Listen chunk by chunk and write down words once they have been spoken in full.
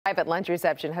Private lunch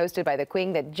reception hosted by the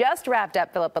Queen that just wrapped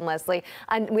up, Philip and Leslie.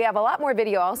 And we have a lot more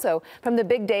video also from the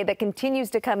big day that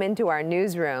continues to come into our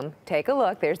newsroom. Take a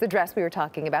look. There's the dress we were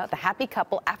talking about, the happy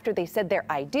couple after they said their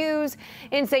I do's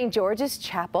in St. George's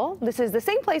Chapel. This is the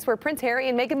same place where Prince Harry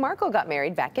and Meghan Markle got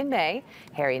married back in May.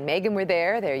 Harry and Meghan were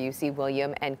there. There you see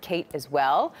William and Kate as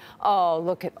well. Oh,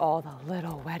 look at all the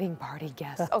little wedding party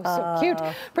guests. Oh, so cute.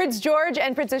 Prince George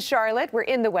and Princess Charlotte were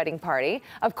in the wedding party.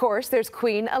 Of course, there's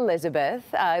Queen Elizabeth.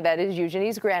 That is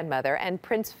Eugenie's grandmother, and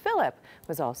Prince Philip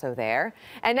was also there.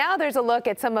 And now there's a look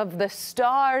at some of the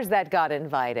stars that got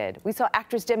invited. We saw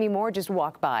actress Demi Moore just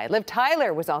walk by. Liv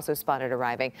Tyler was also spotted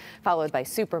arriving, followed by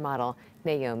supermodel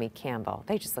Naomi Campbell.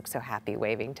 They just look so happy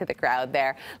waving to the crowd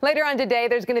there. Later on today,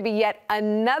 there's going to be yet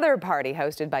another party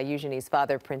hosted by Eugenie's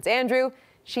father, Prince Andrew.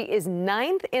 She is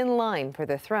 9th in line for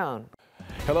the throne.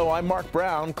 Hello, I'm Mark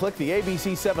Brown. Click the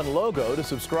ABC7 logo to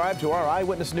subscribe to our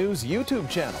Eyewitness News YouTube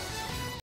channel.